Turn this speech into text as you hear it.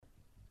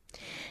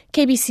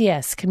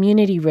KBCS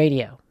Community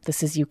Radio.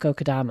 This is Yuko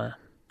Kodama.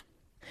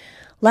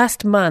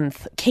 Last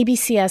month,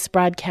 KBCS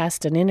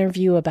broadcast an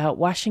interview about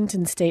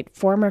Washington State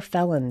former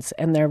felons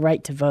and their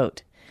right to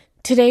vote.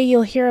 Today,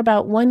 you'll hear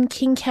about one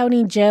King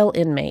County jail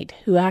inmate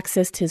who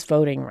accessed his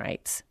voting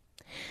rights.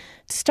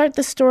 To start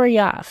the story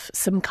off,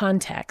 some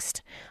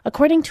context.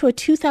 According to a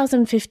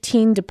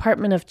 2015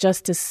 Department of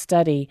Justice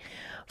study,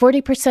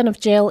 40% of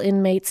jail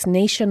inmates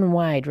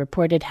nationwide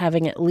reported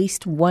having at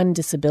least one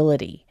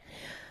disability.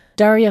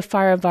 Daria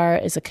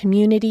Farivar is a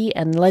community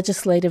and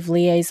legislative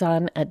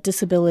liaison at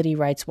Disability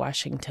Rights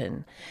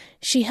Washington.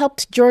 She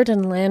helped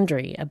Jordan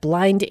Landry, a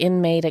blind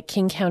inmate at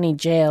King County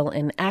Jail,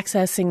 in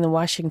accessing the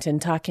Washington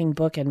Talking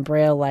Book and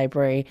Braille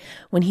Library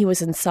when he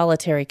was in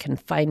solitary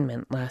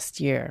confinement last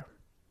year.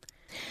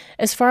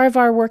 As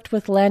Farivar worked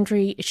with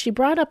Landry, she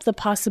brought up the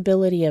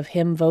possibility of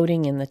him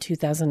voting in the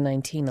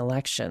 2019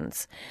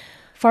 elections.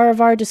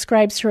 Farivar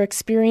describes her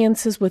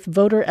experiences with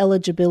voter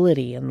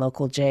eligibility in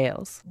local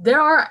jails.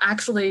 There are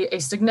actually a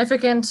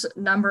significant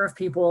number of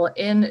people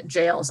in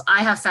jails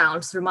I have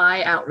found through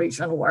my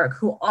outreach and work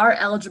who are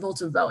eligible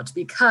to vote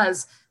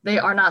because they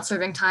are not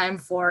serving time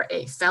for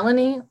a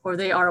felony or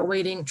they are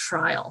awaiting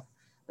trial.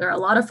 There are a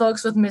lot of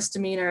folks with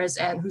misdemeanors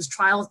and whose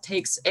trial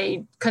takes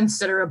a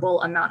considerable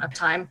amount of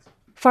time.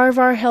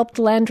 Farivar helped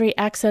Landry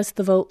access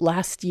the vote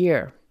last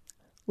year.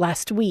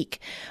 Last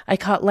week, I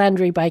caught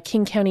Landry by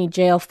King County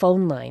Jail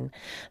phone line.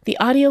 The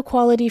audio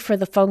quality for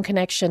the phone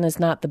connection is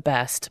not the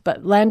best,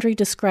 but Landry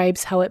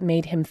describes how it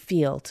made him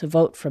feel to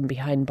vote from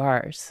behind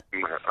bars.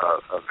 I'm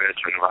a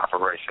veteran of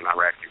Operation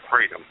Iraqi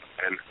Freedom,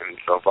 and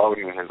so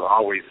voting has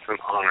always been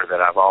an honor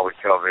that I've always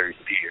held very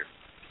dear.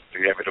 To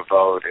be able to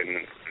vote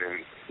in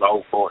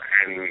local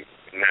and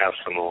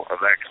national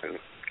elections.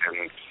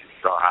 And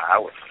so I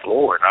was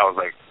floored. I was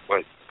like,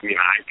 what, you mean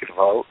I could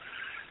vote?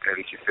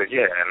 And she said,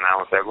 yeah. And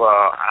I was like,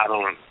 well, I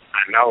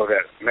know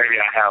that maybe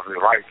I have the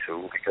right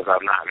to because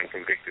I've not been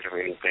convicted of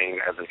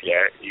anything as of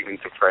yet, even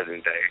to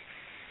present day.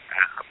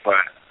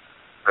 But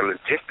the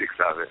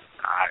logistics of it,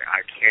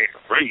 I can't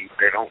read.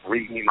 They don't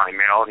read me my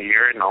mail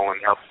here. No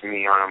one helps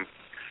me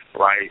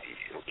write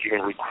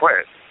even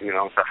requests,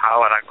 So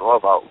how would I go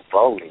about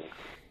voting?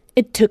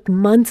 It took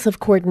months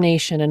of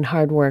coordination and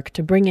hard work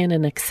to bring in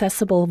an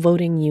accessible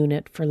voting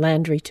unit for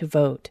Landry to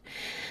vote.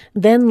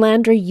 Then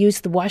Landry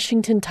used the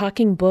Washington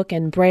Talking Book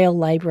and Braille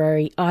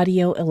Library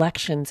audio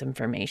elections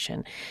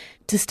information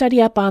to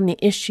study up on the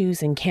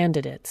issues and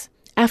candidates.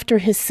 After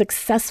his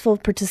successful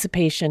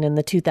participation in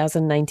the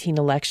 2019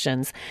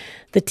 elections,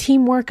 the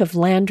teamwork of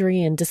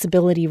Landry and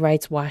Disability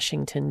Rights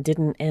Washington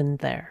didn't end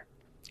there.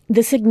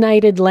 This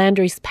ignited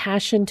Landry's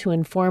passion to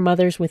inform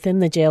others within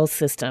the jail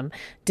system,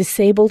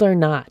 disabled or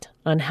not,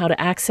 on how to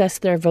access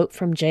their vote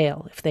from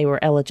jail if they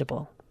were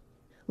eligible.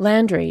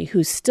 Landry,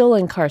 who's still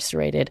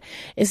incarcerated,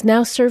 is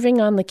now serving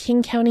on the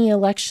King County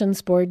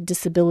Elections Board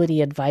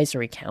Disability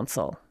Advisory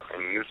Council.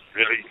 And it's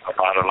really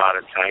about a lot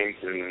of change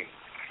in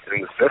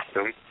the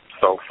system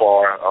so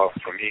far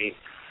for me,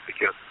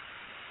 because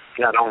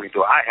not only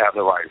do I have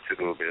the right to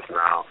do this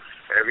now,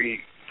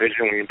 every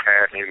visually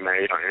impaired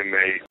inmate or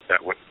inmate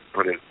that would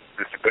put a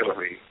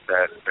disability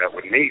that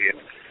would need it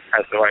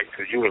has the right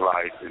to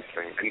utilize this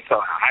thing. And so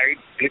I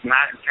did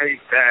not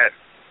take that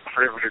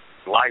privilege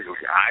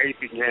lightly. I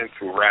began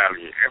to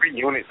rally. Every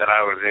unit that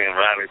I was in,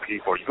 rally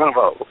people, you're going to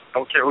vote.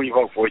 Don't care who you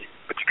vote for,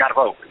 but you got to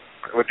vote.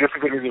 With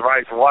Disability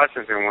Rights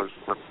Washington was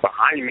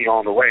behind me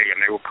on the way,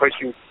 and they were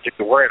pushing, get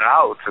the word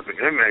out to the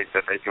inmates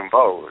that they can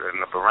vote,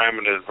 and the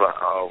parameters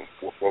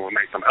will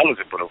make them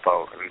eligible to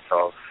vote. And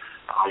so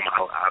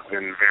I've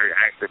been very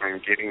active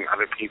in getting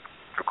other people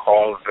to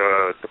call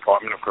the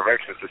Department of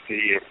Corrections to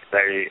see if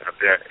they're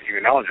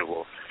even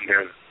eligible.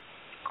 There's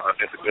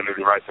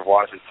Disability Rights of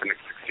Washington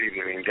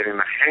succeeding in getting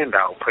a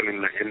handout put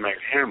in the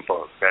inmate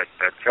handbook that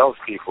tells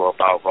people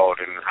about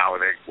voting and how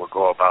they will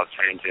go about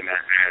changing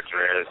their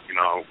address,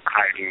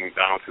 hiding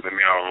down to the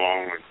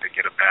mailroom to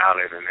get a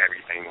ballot and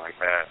everything like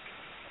that.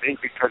 I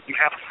think because you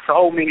have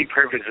so many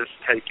privileges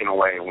taken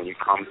away when you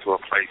come to a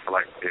place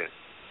like this.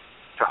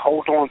 To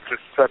hold on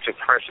to such a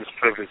precious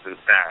privilege as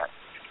that,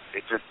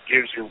 it just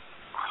gives you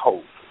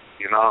hope,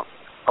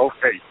 hope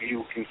that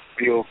you can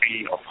still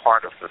be a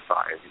part of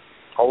society,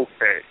 hope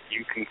that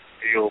you can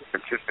still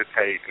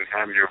participate and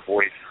have your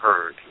voice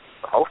heard,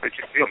 hope that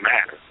you still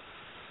matter.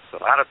 So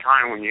a lot of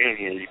time when you're in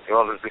here, you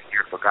feel as if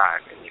you're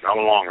forgotten and you no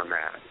longer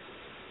matter.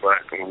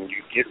 But when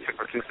you get to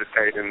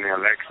participate in the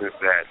elections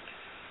that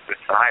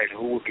decide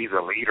who will be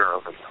the leader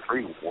of a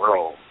free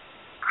world,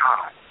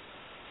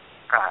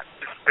 God,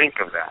 just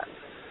think of that.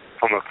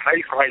 From a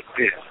place like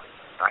this,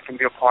 I can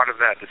be a part of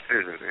that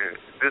decision.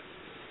 This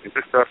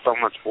does so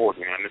much for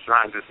me, and it's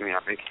not just me. I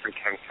think it's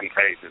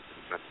contagious.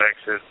 It's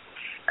infectious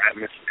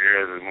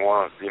atmosphere. There's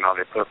more, they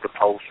put up the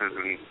posters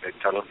and they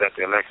tell us that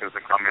the elections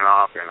are coming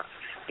up, and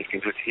you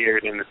can just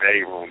hear it in the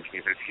day room. You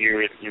can just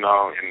hear it, in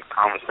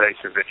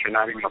conversations that you're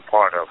not even a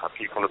part of. How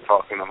people are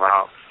talking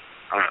about,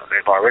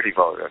 they've already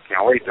voted, I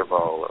can't wait to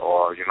vote,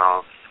 or,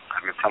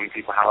 I've been telling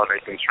people how they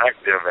can track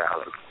their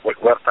ballots, what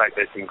website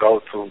they can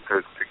go to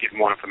get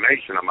more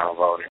information about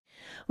voting.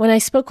 When I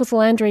spoke with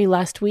Landry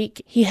last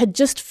week, he had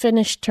just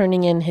finished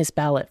turning in his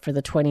ballot for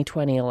the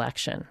 2020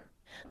 election,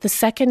 the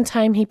second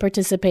time he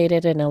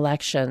participated in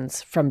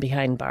elections from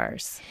behind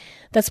bars.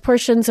 That's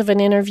portions of an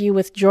interview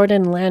with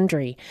Jordan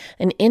Landry,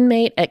 an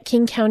inmate at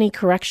King County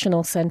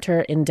Correctional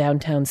Center in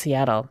downtown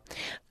Seattle.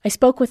 I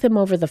spoke with him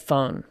over the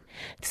phone.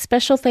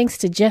 Special thanks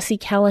to Jesse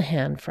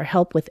Callahan for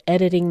help with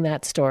editing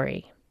that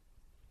story.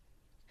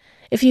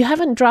 If you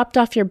haven't dropped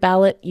off your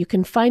ballot, you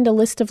can find a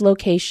list of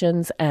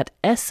locations at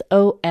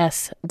sos.wa.gov.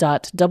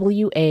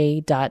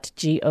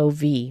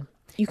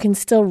 You can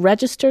still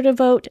register to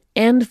vote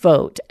and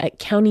vote at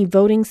county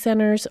voting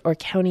centers or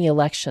county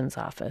elections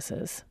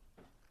offices.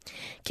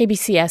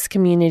 KBCS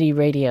Community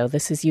Radio,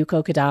 this is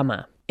Yuko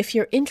Kodama. If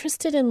you're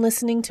interested in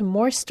listening to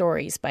more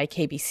stories by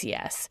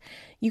KBCS,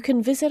 you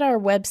can visit our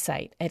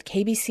website at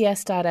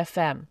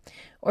kbcs.fm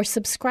or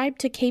subscribe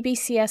to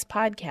KBCS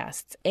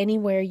podcasts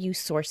anywhere you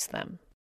source them.